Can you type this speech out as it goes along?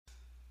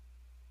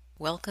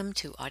Welcome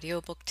to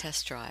Audiobook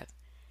Test Drive.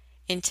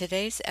 In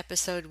today's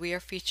episode, we are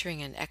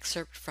featuring an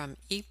excerpt from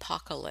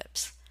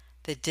Epocalypse,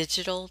 The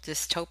Digital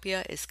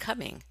Dystopia is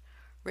Coming,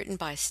 written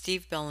by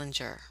Steve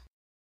Bellinger.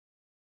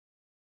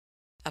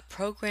 A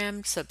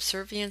programmed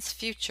subservience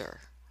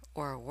future,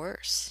 or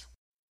worse.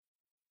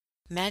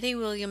 Maddie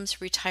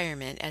Williams'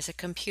 retirement as a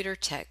computer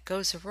tech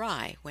goes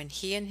awry when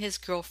he and his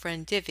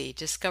girlfriend Divi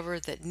discover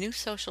that new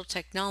social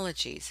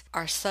technologies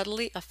are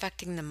subtly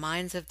affecting the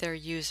minds of their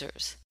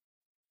users.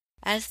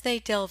 As they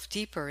delve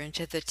deeper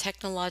into the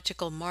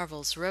technological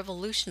marvels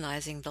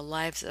revolutionizing the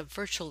lives of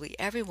virtually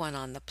everyone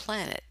on the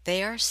planet,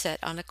 they are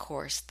set on a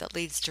course that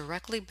leads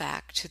directly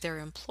back to their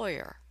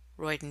employer,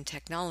 Roiden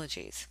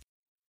Technologies.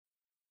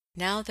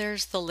 Now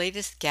there's the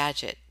latest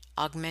gadget,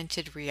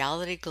 augmented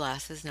reality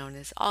glasses known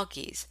as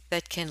Auggies,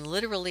 that can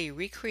literally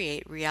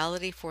recreate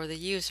reality for the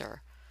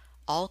user,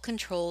 all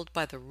controlled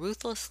by the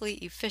ruthlessly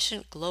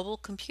efficient global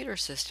computer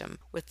system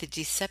with the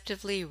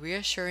deceptively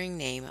reassuring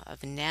name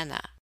of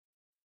Nana.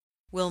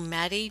 Will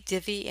Maddie,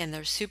 Divi, and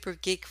their super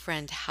geek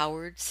friend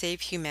Howard save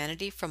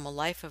humanity from a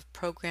life of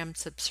programmed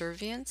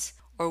subservience?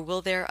 Or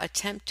will their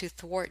attempt to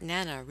thwart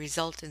Nana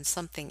result in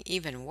something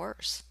even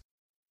worse?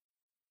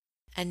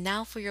 And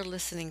now for your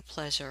listening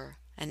pleasure,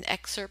 an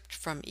excerpt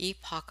from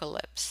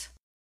Epocalypse.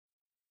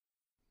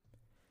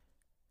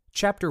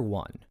 Chapter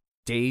 1,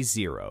 Day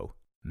 0.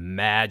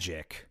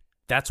 Magic.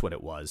 That's what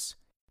it was.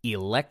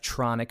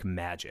 Electronic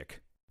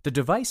magic. The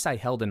device I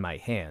held in my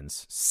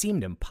hands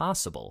seemed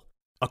impossible.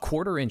 A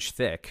 1/4 inch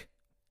thick,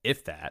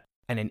 if that,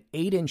 and an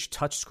 8-inch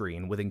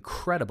touchscreen with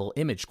incredible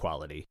image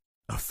quality.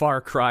 A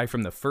far cry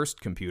from the first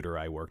computer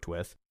I worked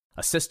with,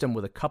 a system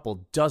with a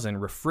couple dozen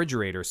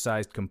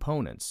refrigerator-sized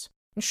components.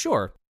 And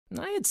sure,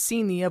 I had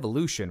seen the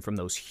evolution from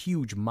those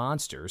huge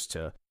monsters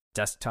to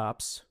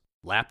desktops,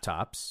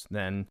 laptops,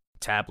 then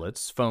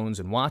tablets,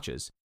 phones, and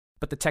watches.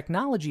 But the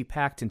technology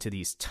packed into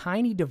these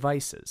tiny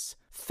devices,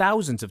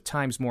 thousands of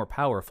times more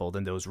powerful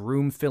than those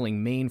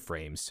room-filling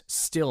mainframes,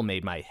 still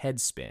made my head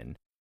spin.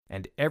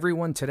 And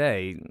everyone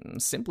today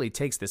simply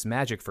takes this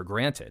magic for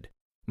granted.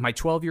 My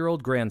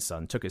 12-year-old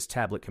grandson took his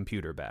tablet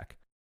computer back.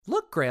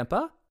 "Look,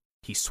 Grandpa!"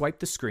 He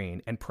swiped the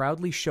screen and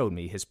proudly showed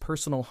me his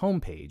personal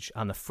homepage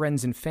on the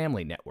Friends and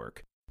Family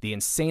Network, the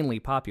insanely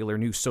popular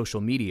new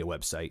social media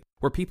website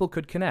where people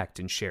could connect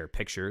and share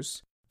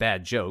pictures,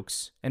 bad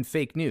jokes, and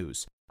fake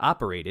news,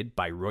 operated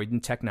by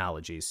Roiden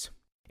Technologies.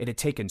 It had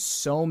taken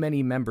so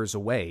many members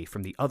away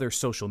from the other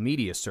social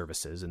media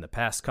services in the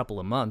past couple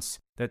of months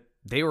that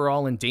they were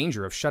all in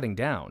danger of shutting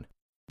down.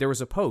 There was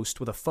a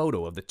post with a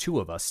photo of the two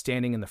of us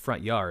standing in the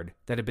front yard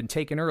that had been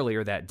taken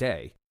earlier that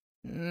day.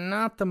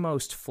 Not the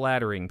most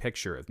flattering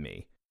picture of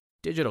me.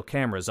 Digital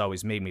cameras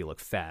always made me look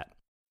fat.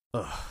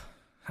 Ugh,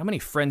 how many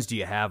friends do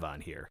you have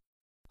on here?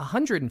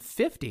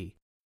 150.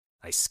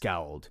 I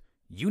scowled.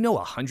 You know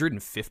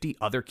 150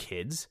 other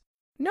kids?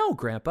 No,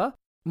 Grandpa.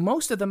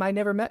 Most of them I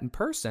never met in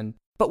person,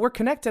 but we're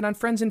connected on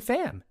Friends and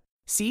Fam.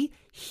 See,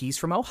 he's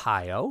from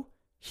Ohio,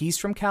 he's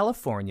from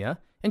California,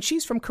 and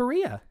she's from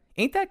Korea.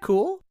 Ain't that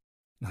cool?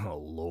 Oh,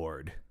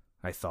 Lord,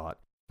 I thought.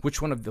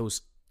 Which one of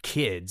those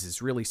kids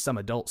is really some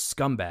adult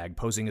scumbag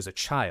posing as a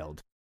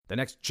child? The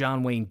next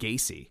John Wayne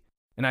Gacy.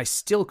 And I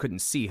still couldn't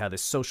see how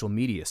this social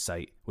media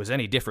site was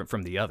any different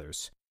from the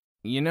others.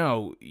 You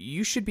know,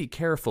 you should be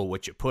careful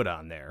what you put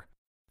on there.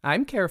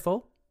 I'm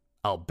careful.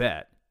 I'll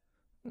bet.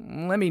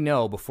 Let me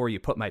know before you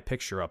put my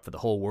picture up for the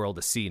whole world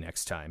to see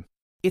next time.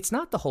 It's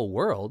not the whole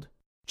world.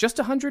 Just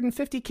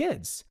 150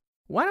 kids.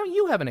 Why don't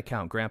you have an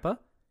account, Grandpa?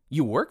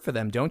 You work for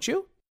them, don't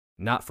you?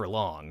 Not for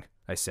long,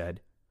 I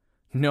said.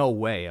 No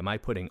way am I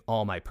putting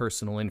all my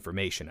personal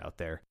information out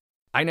there.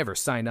 I never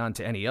signed on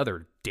to any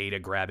other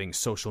data-grabbing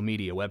social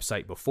media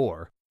website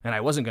before, and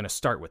I wasn't going to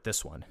start with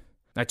this one.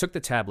 I took the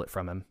tablet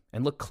from him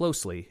and looked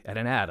closely at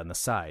an ad on the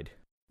side.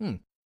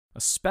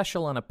 A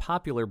special on a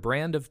popular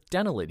brand of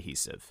dental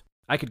adhesive.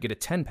 I could get a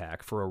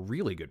 10-pack for a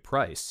really good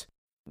price.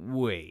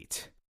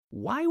 Wait,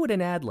 why would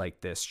an ad like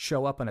this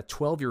show up on a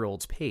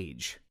 12-year-old's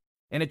page?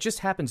 And it just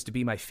happens to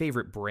be my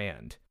favorite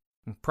brand.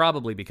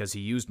 Probably because he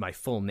used my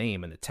full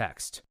name in the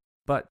text.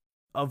 But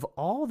of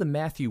all the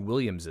Matthew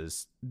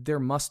Williamses there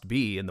must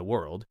be in the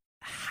world,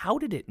 how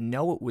did it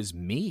know it was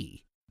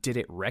me? Did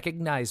it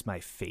recognize my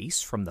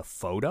face from the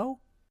photo?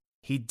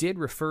 He did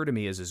refer to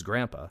me as his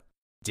grandpa.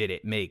 Did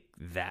it make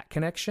that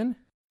connection?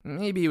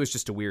 Maybe it was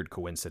just a weird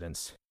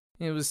coincidence.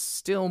 It was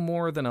still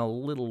more than a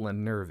little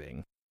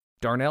unnerving.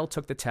 Darnell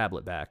took the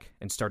tablet back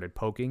and started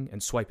poking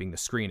and swiping the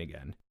screen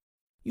again.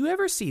 You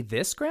ever see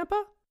this,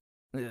 Grandpa?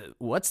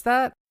 What's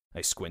that? I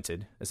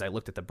squinted as I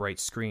looked at the bright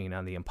screen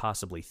on the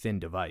impossibly thin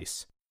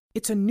device.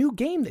 It's a new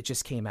game that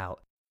just came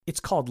out. It's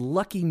called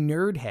Lucky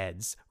Nerd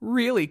Heads.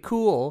 Really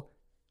cool.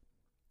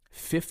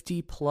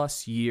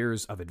 50+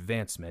 years of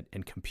advancement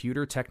in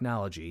computer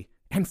technology,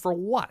 and for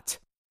what?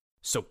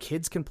 So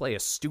kids can play a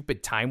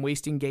stupid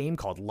time-wasting game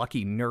called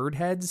Lucky Nerd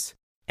Heads?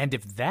 And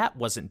if that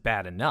wasn't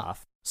bad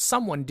enough,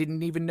 someone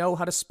didn't even know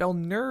how to spell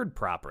nerd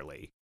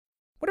properly.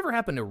 Whatever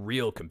happened to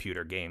real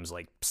computer games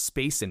like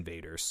Space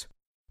Invaders?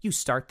 You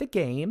start the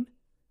game,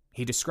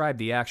 He described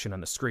the action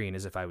on the screen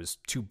as if I was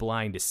too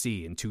blind to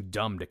see and too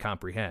dumb to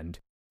comprehend.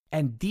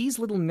 And these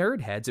little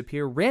nerd heads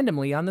appear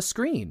randomly on the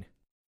screen.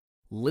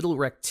 Little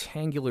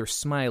rectangular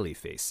smiley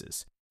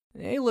faces.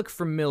 They look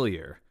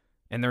familiar,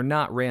 and they're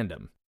not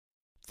random.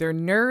 They're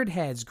nerd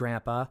heads,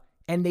 Grandpa,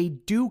 and they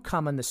do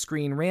come on the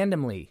screen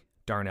randomly,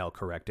 Darnell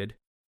corrected.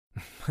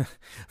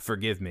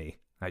 Forgive me,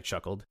 I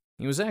chuckled.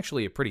 He was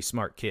actually a pretty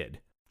smart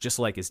kid, just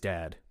like his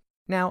dad.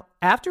 Now,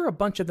 after a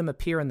bunch of them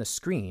appear on the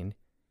screen,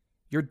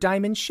 your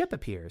diamond ship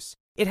appears.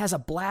 It has a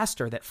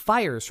blaster that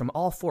fires from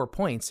all 4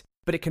 points,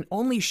 but it can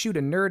only shoot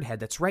a nerd head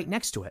that's right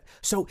next to it,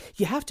 so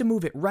you have to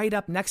move it right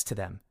up next to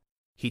them.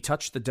 He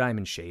touched the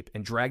diamond shape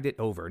and dragged it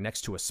over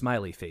next to a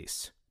smiley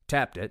face,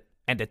 tapped it,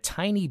 and a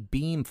tiny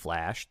beam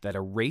flashed that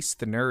erased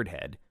the nerd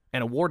head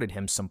and awarded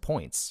him some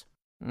points.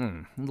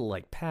 A little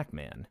like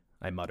Pac-Man,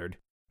 I muttered.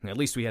 At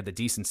least we had the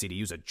decency to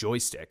use a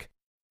joystick.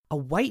 A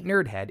white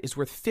nerd head is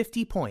worth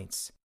 50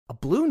 points. A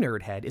blue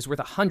nerd head is worth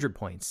 100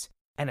 points.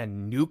 And a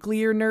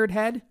nuclear nerd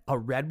head, a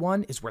red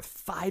one, is worth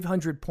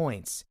 500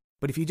 points.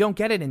 But if you don't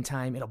get it in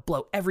time, it'll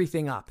blow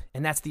everything up,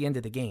 and that's the end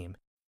of the game.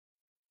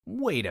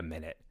 Wait a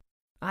minute.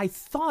 I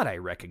thought I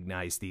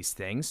recognized these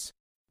things.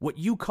 What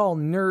you call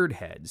nerd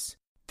heads.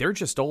 They're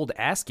just old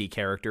ASCII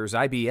characters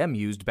IBM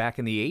used back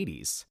in the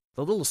 80s.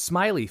 The little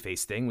smiley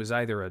face thing was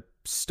either a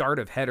start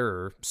of header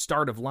or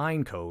start of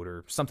line code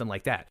or something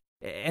like that.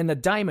 And the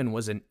diamond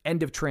was an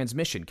end of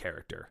transmission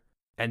character.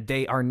 And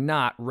they are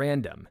not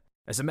random.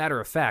 As a matter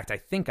of fact, I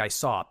think I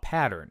saw a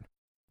pattern.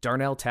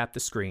 Darnell tapped the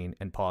screen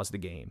and paused the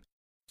game.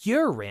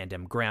 You're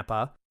random,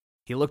 Grandpa.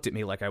 He looked at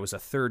me like I was a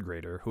third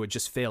grader who had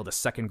just failed a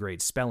second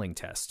grade spelling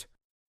test.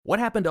 What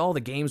happened to all the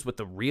games with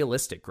the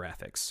realistic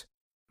graphics?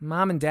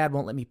 Mom and Dad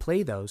won't let me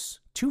play those.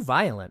 Too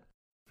violent.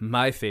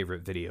 My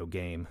favorite video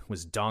game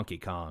was Donkey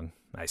Kong,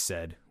 I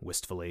said,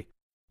 wistfully.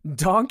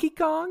 Donkey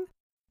Kong?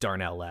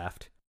 Darnell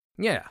laughed.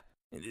 Yeah,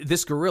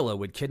 this gorilla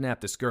would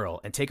kidnap this girl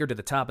and take her to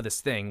the top of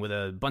this thing with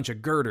a bunch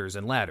of girders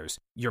and ladders.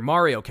 Your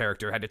Mario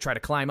character had to try to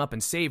climb up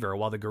and save her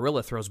while the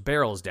gorilla throws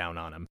barrels down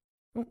on him.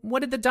 What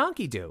did the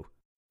donkey do?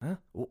 Huh?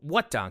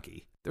 What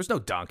donkey? There's no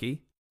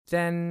donkey.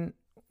 Then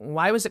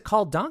why was it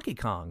called Donkey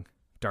Kong?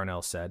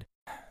 Darnell said.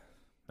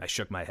 I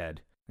shook my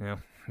head.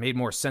 Made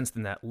more sense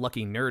than that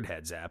Lucky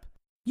Nerdheads app.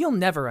 You'll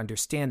never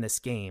understand this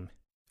game.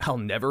 I'll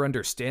never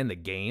understand the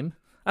game?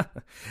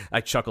 I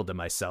chuckled to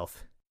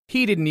myself.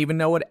 He didn't even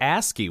know what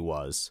ASCII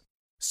was.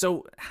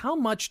 So how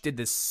much did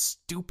this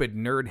stupid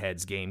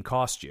Nerdheads game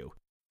cost you?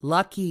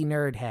 Lucky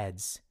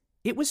Nerdheads.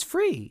 It was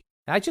free.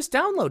 I just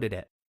downloaded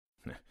it.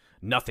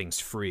 Nothing's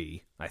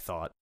free, I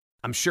thought.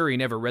 I'm sure he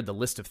never read the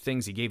list of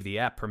things he gave the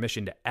app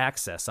permission to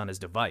access on his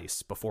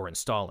device before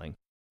installing.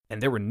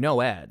 And there were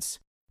no ads.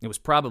 It was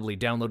probably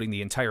downloading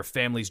the entire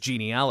family's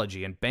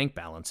genealogy and bank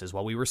balances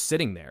while we were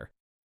sitting there.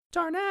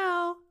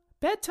 Darnell,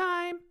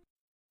 bedtime.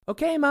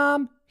 Okay,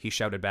 Mom, he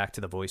shouted back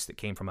to the voice that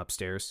came from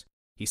upstairs.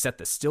 He set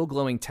the still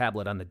glowing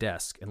tablet on the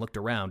desk and looked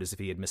around as if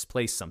he had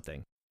misplaced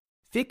something.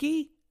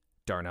 Vicky?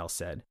 Darnell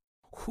said.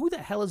 Who the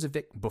hell is a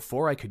Vic?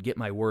 Before I could get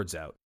my words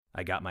out,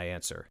 I got my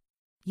answer.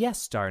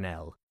 Yes,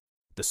 Darnell.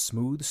 The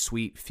smooth,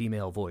 sweet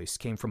female voice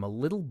came from a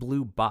little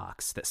blue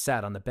box that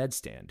sat on the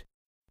bedstand.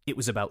 It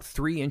was about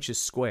 3 inches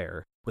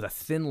square, with a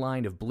thin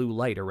line of blue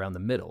light around the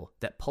middle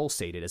that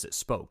pulsated as it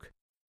spoke.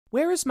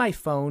 Where is my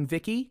phone,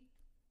 Vicky?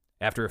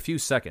 After a few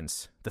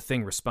seconds, the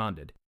thing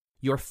responded.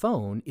 Your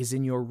phone is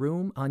in your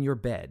room on your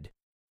bed.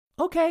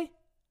 Okay.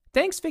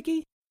 Thanks,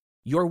 Vicky.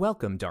 You're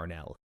welcome,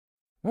 Darnell.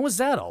 What was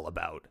that all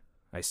about?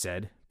 I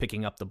said,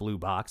 picking up the blue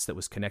box that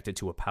was connected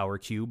to a power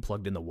cube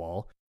plugged in the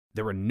wall.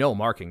 There were no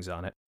markings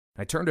on it.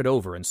 I turned it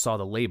over and saw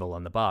the label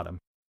on the bottom.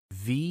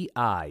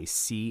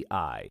 VICI.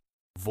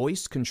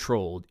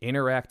 Voice-Controlled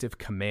Interactive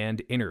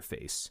Command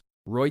Interface.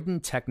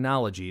 Royden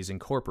Technologies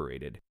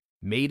Incorporated.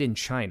 Made in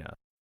China.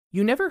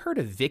 You never heard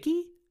of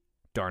Vicky?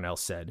 Darnell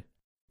said.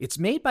 It's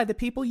made by the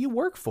people you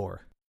work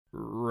for.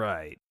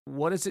 Right.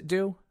 What does it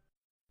do?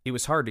 It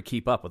was hard to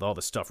keep up with all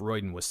the stuff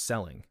Royden was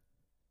selling.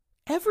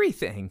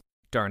 Everything,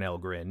 Darnell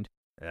grinned.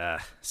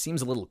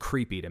 Seems a little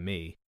creepy to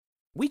me.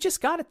 We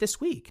just got it this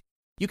week.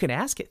 You can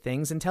ask it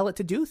things and tell it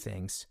to do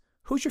things.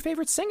 Who's your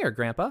favorite singer,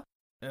 Grandpa?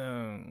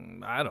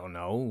 I don't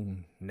know.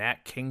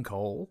 Nat King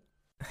Cole?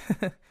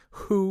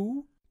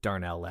 Who?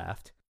 Darnell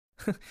laughed.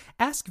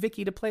 Ask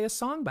Vicky to play a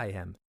song by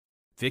him.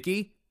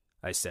 Vicky?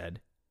 I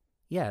said.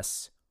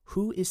 Yes.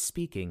 Who is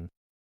speaking?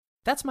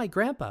 That's my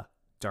grandpa,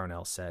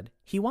 Darnell said.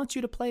 He wants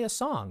you to play a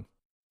song.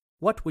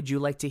 What would you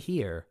like to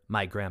hear,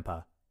 my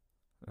grandpa?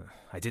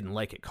 I didn't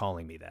like it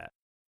calling me that.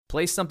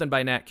 Play something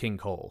by Nat King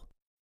Cole.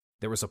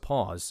 There was a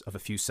pause of a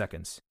few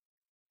seconds.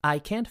 I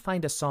can't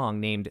find a song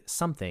named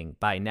Something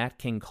by Nat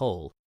King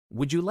Cole.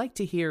 Would you like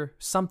to hear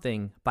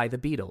Something by the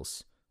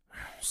Beatles?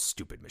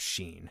 Stupid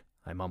machine,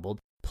 I mumbled.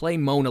 Play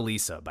Mona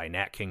Lisa by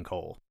Nat King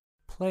Cole.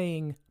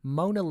 Playing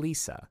Mona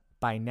Lisa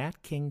by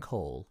Nat King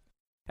Cole.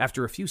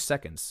 After a few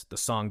seconds, the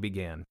song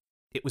began.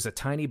 It was a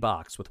tiny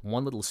box with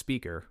one little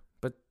speaker,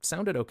 but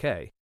sounded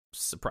okay.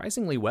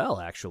 Surprisingly well,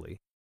 actually.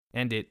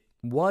 And it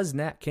was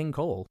Nat King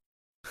Cole.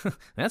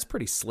 That's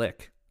pretty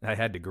slick, I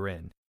had to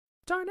grin.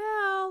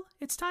 Darnell,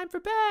 it's time for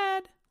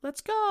bed.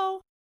 Let's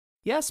go.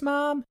 Yes,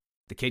 Mom.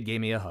 The kid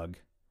gave me a hug.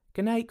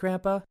 Good night,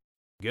 Grandpa.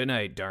 Good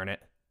night, darn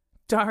it.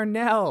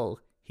 Darnell,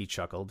 he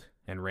chuckled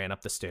and ran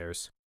up the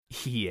stairs.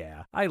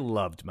 Yeah, I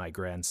loved my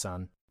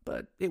grandson,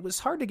 but it was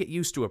hard to get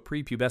used to a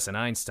prepubescent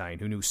Einstein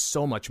who knew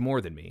so much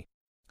more than me.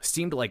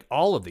 Seemed like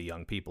all of the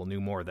young people knew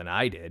more than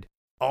I did.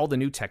 All the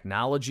new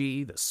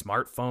technology, the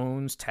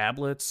smartphones,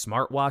 tablets,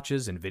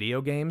 smartwatches, and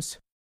video games.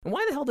 And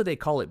why the hell did they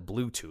call it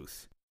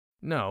Bluetooth?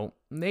 No,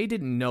 they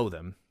didn't know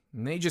them.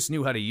 They just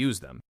knew how to use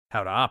them,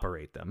 how to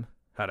operate them,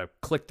 how to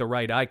click the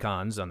right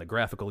icons on the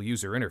graphical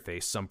user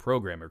interface some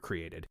programmer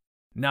created.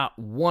 Not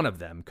one of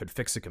them could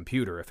fix a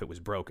computer if it was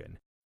broken.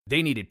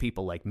 They needed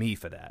people like me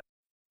for that.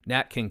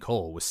 Nat King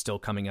Cole was still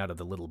coming out of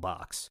the little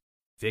box.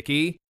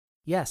 Vicky?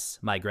 Yes,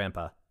 my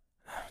grandpa.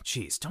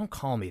 Jeez, don't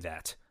call me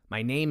that.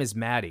 My name is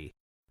Maddie.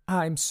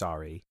 I'm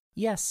sorry.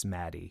 Yes,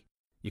 Maddie.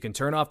 You can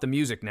turn off the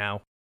music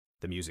now.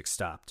 The music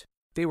stopped.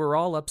 They were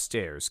all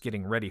upstairs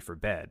getting ready for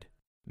bed.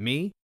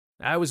 Me?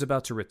 I was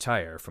about to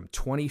retire from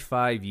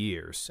 25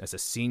 years as a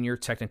senior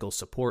technical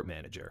support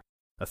manager,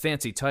 a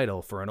fancy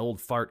title for an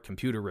old fart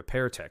computer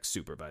repair tech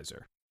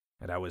supervisor.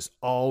 And I was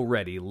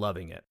already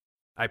loving it.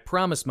 I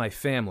promised my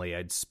family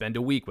I'd spend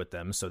a week with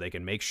them so they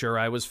could make sure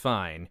I was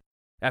fine.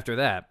 After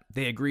that,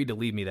 they agreed to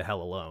leave me the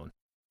hell alone.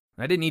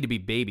 I didn't need to be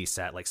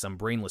babysat like some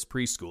brainless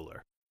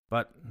preschooler,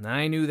 but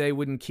I knew they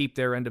wouldn't keep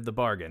their end of the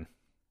bargain.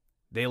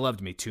 They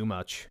loved me too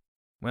much.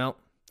 Well,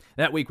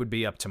 that week would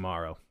be up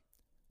tomorrow.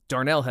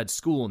 Darnell had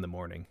school in the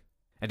morning,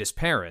 and his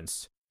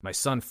parents, my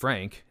son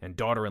Frank and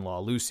daughter-in-law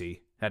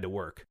Lucy, had to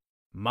work.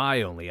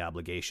 My only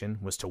obligation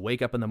was to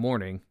wake up in the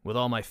morning with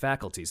all my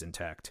faculties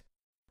intact.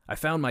 I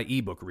found my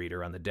ebook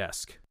reader on the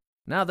desk.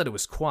 Now that it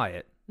was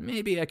quiet,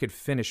 maybe I could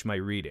finish my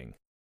reading.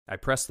 I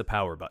pressed the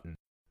power button.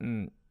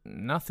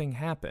 Nothing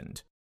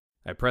happened.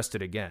 I pressed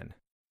it again.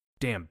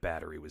 Damn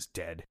battery was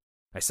dead.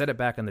 I set it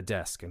back on the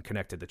desk and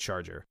connected the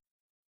charger.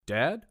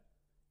 Dad?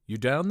 You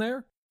down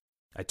there?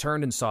 I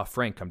turned and saw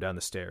Frank come down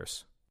the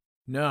stairs.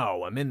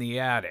 No, I'm in the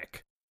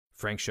attic.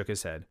 Frank shook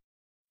his head.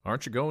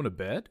 Aren't you going to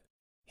bed?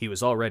 He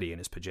was already in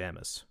his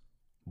pajamas.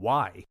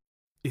 Why?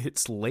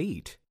 It's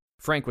late.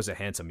 Frank was a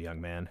handsome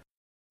young man.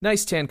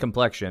 Nice tan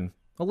complexion,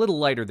 a little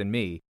lighter than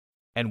me,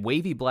 and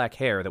wavy black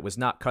hair that was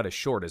not cut as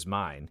short as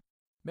mine.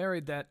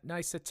 Married that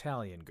nice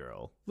Italian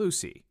girl,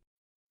 Lucy.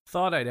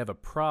 Thought I'd have a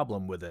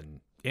problem with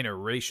an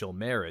interracial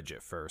marriage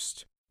at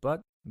first,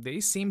 but they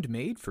seemed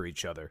made for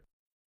each other.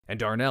 And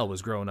Darnell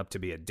was growing up to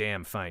be a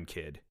damn fine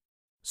kid.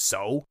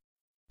 So?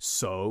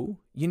 So?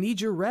 You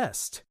need your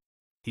rest.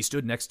 He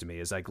stood next to me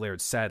as I glared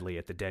sadly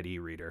at the dead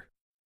e-reader.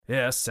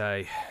 Yes,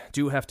 I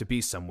do have to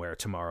be somewhere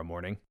tomorrow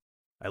morning.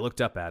 I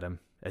looked up at him,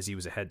 as he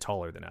was a head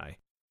taller than I.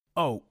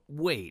 Oh,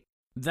 wait,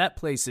 that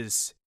place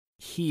is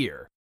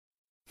here.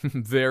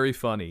 Very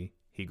funny,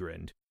 he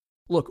grinned.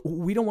 Look,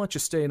 we don't want you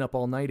staying up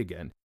all night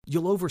again.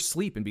 You'll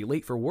oversleep and be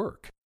late for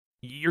work.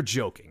 You're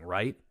joking,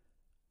 right?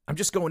 I'm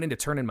just going in to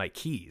turn in my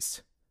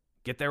keys.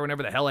 Get there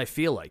whenever the hell I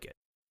feel like it.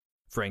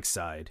 Frank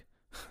sighed.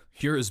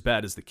 You're as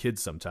bad as the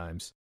kids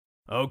sometimes.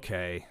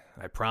 Okay,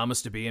 I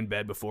promise to be in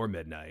bed before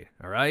midnight,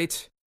 all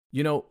right?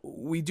 You know,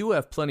 we do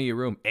have plenty of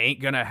room.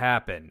 Ain't gonna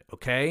happen,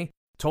 okay?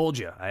 Told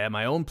you, I have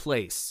my own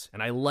place,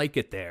 and I like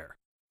it there.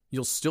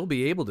 You'll still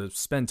be able to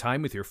spend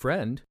time with your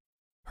friend.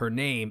 Her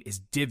name is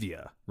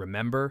Divya,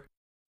 remember?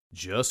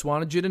 Just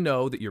wanted you to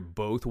know that you're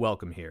both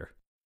welcome here.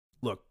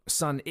 Look,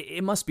 son,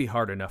 it must be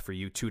hard enough for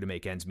you two to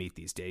make ends meet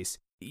these days.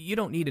 You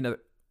don't need another...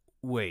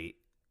 Wait,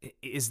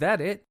 is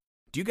that it?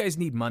 Do you guys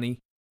need money?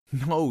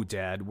 No,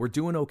 Dad, we're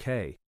doing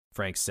okay,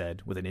 Frank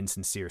said with an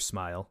insincere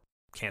smile.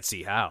 Can't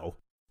see how.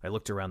 I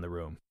looked around the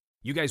room.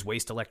 You guys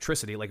waste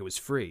electricity like it was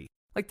free.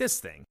 Like this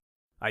thing.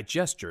 I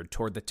gestured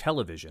toward the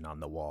television on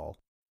the wall.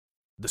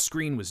 The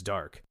screen was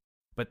dark,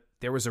 but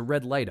there was a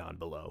red light on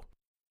below.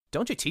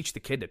 Don't you teach the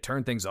kid to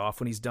turn things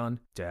off when he's done,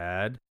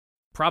 Dad?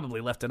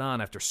 Probably left it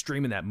on after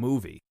streaming that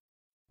movie.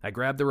 I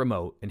grabbed the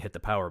remote and hit the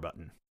power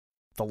button.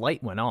 The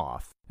light went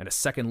off, and a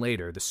second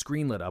later the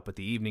screen lit up with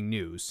the evening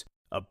news,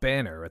 a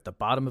banner at the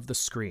bottom of the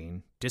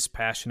screen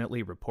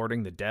dispassionately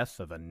reporting the death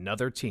of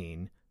another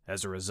teen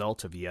as a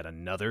result of yet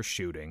another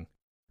shooting.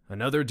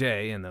 Another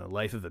day in the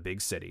life of a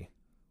big city.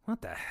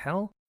 What the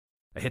hell?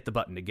 I hit the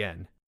button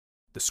again.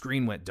 The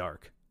screen went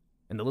dark,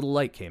 and the little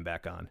light came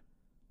back on.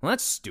 Well,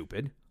 that's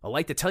stupid. A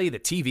light to tell you the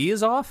TV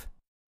is off?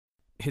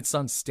 It's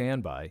on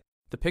standby.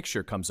 The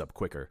picture comes up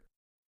quicker.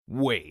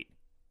 Wait,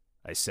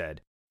 I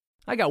said.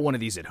 I got one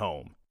of these at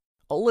home.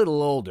 A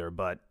little older,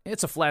 but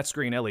it's a flat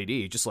screen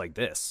LED just like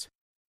this.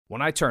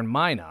 When I turn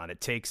mine on,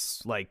 it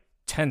takes like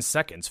 10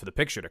 seconds for the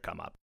picture to come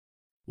up.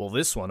 Well,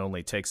 this one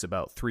only takes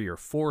about 3 or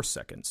 4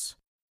 seconds.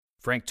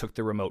 Frank took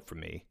the remote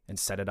from me and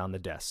set it on the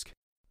desk.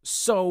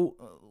 So,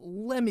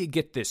 let me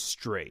get this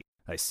straight,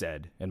 I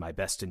said in my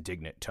best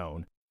indignant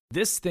tone.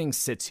 This thing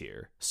sits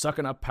here,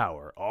 sucking up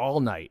power all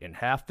night and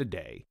half the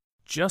day,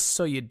 just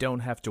so you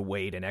don't have to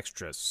wait an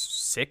extra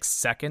 6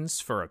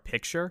 seconds for a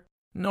picture?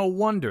 No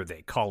wonder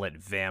they call it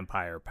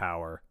vampire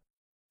power.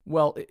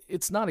 Well,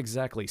 it's not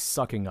exactly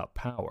sucking up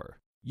power.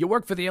 You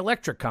work for the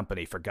electric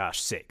company, for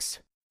gosh sakes.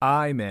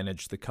 I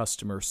manage the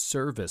customer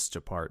service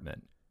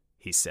department,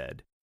 he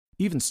said.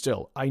 Even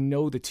still, I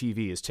know the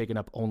TV has taken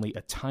up only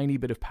a tiny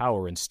bit of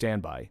power in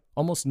standby,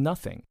 almost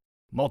nothing.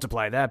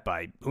 Multiply that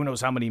by who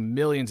knows how many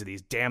millions of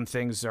these damn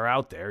things are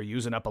out there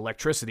using up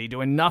electricity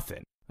doing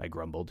nothing, I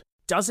grumbled.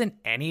 Doesn't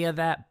any of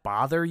that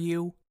bother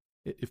you?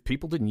 If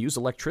people didn't use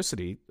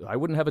electricity, I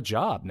wouldn't have a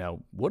job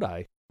now, would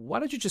I? Why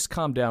don't you just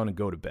calm down and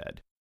go to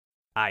bed?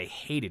 I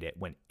hated it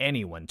when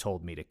anyone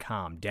told me to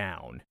calm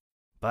down.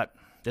 But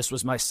this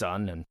was my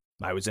son, and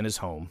I was in his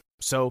home,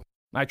 so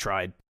I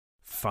tried.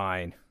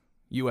 Fine.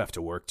 You have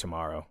to work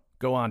tomorrow.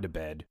 Go on to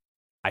bed.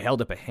 I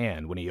held up a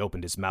hand when he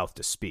opened his mouth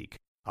to speak.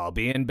 I'll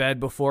be in bed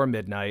before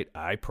midnight,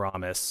 I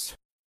promise.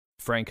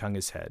 Frank hung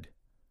his head.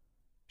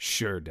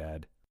 Sure,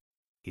 Dad.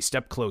 He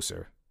stepped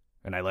closer,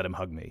 and I let him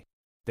hug me.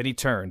 Then he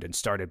turned and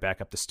started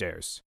back up the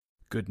stairs.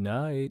 Good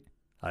night.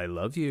 I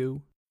love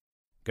you.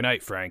 Good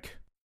night, Frank.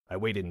 I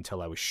waited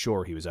until I was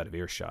sure he was out of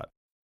earshot.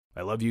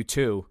 I love you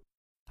too.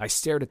 I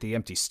stared at the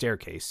empty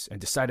staircase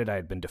and decided I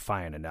had been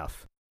defiant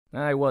enough.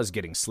 I was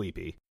getting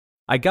sleepy.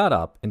 I got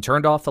up and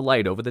turned off the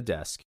light over the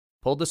desk,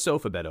 pulled the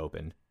sofa bed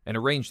open, and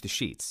arranged the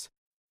sheets.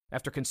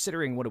 After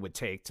considering what it would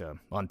take to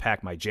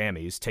unpack my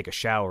jammies, take a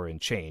shower, and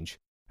change,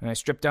 I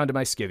stripped down to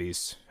my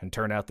skivvies and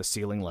turned out the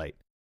ceiling light.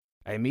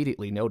 I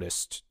immediately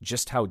noticed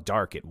just how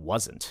dark it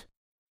wasn't.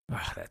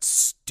 That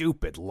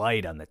stupid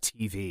light on the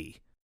TV.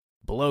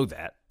 Below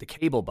that, the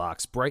cable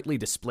box brightly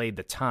displayed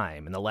the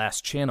time and the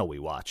last channel we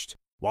watched,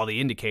 while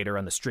the indicator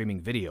on the streaming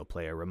video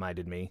player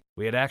reminded me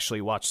we had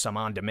actually watched some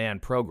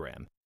on-demand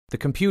program. The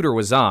computer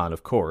was on,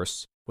 of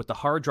course, with the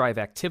hard drive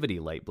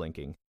activity light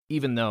blinking,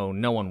 even though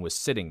no one was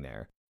sitting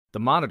there. The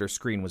monitor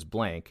screen was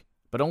blank,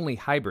 but only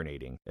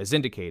hibernating, as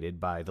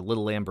indicated by the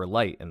little amber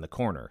light in the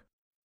corner.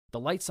 The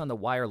lights on the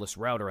wireless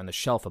router on the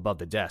shelf above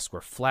the desk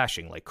were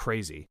flashing like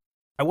crazy.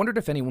 I wondered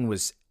if anyone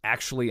was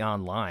actually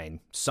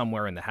online,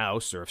 somewhere in the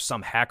house, or if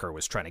some hacker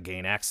was trying to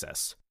gain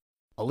access.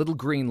 A little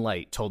green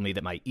light told me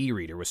that my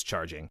e-reader was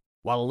charging,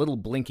 while a little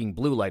blinking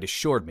blue light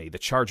assured me the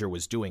charger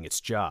was doing its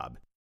job.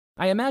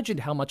 I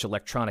imagined how much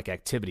electronic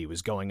activity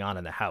was going on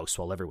in the house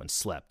while everyone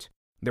slept.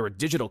 There were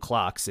digital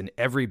clocks in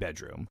every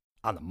bedroom,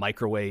 on the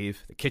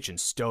microwave, the kitchen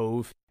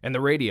stove, and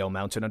the radio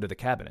mounted under the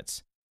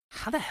cabinets.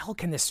 How the hell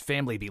can this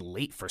family be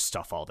late for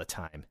stuff all the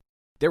time?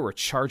 There were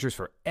chargers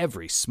for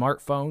every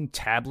smartphone,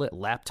 tablet,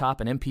 laptop,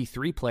 and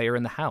MP3 player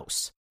in the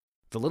house.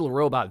 The little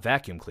robot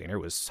vacuum cleaner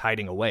was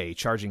hiding away,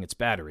 charging its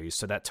batteries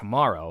so that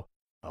tomorrow,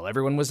 while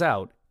everyone was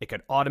out, it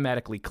could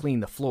automatically clean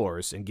the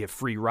floors and give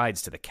free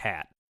rides to the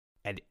cat.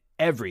 And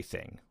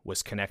everything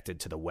was connected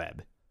to the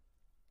web.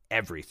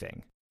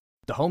 Everything.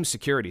 The home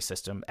security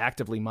system,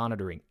 actively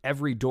monitoring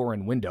every door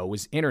and window,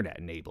 was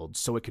internet-enabled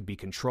so it could be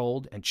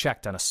controlled and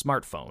checked on a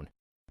smartphone.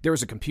 There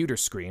was a computer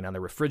screen on the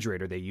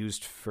refrigerator they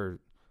used for...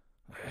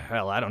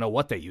 hell, I don't know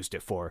what they used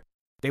it for.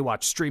 They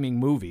watched streaming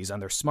movies on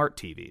their smart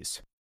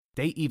TVs.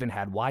 They even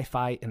had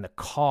Wi-Fi in the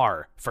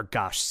car, for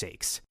gosh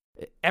sakes.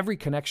 Every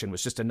connection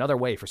was just another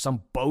way for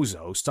some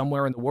bozo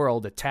somewhere in the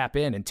world to tap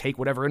in and take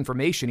whatever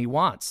information he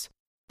wants.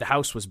 The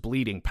house was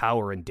bleeding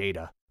power and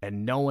data,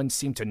 and no one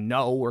seemed to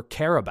know or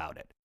care about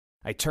it.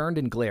 I turned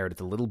and glared at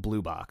the little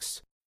blue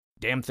box.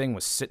 Damn thing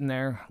was sitting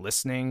there,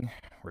 listening,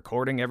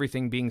 recording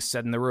everything being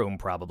said in the room,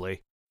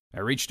 probably. I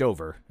reached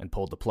over and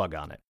pulled the plug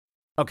on it.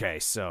 Okay,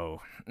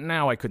 so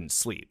now I couldn't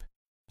sleep.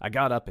 I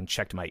got up and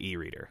checked my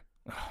e-reader.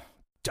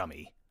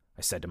 Dummy,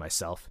 I said to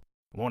myself.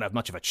 It won't have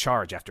much of a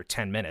charge after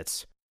 10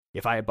 minutes.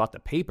 If I had bought the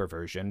paper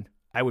version,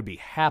 I would be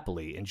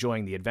happily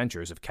enjoying the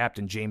adventures of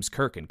Captain James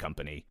Kirk and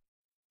Company.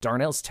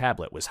 Darnell's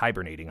tablet was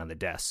hibernating on the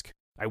desk.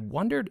 I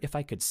wondered if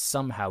I could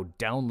somehow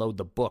download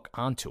the book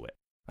onto it.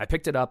 I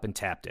picked it up and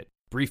tapped it,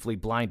 briefly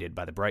blinded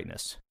by the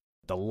brightness.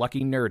 The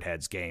Lucky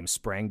Nerdheads game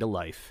sprang to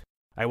life.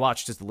 I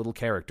watched as the little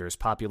characters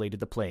populated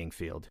the playing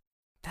field.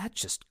 That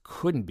just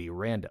couldn't be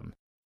random.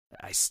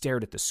 I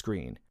stared at the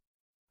screen.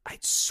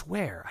 I'd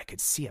swear I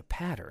could see a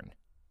pattern.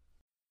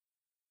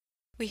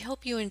 We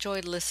hope you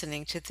enjoyed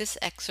listening to this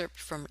excerpt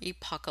from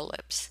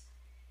Epocalypse.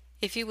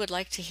 If you would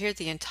like to hear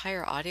the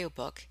entire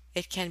audiobook,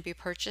 it can be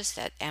purchased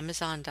at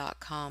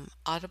Amazon.com,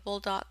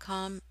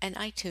 Audible.com, and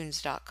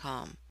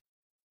iTunes.com.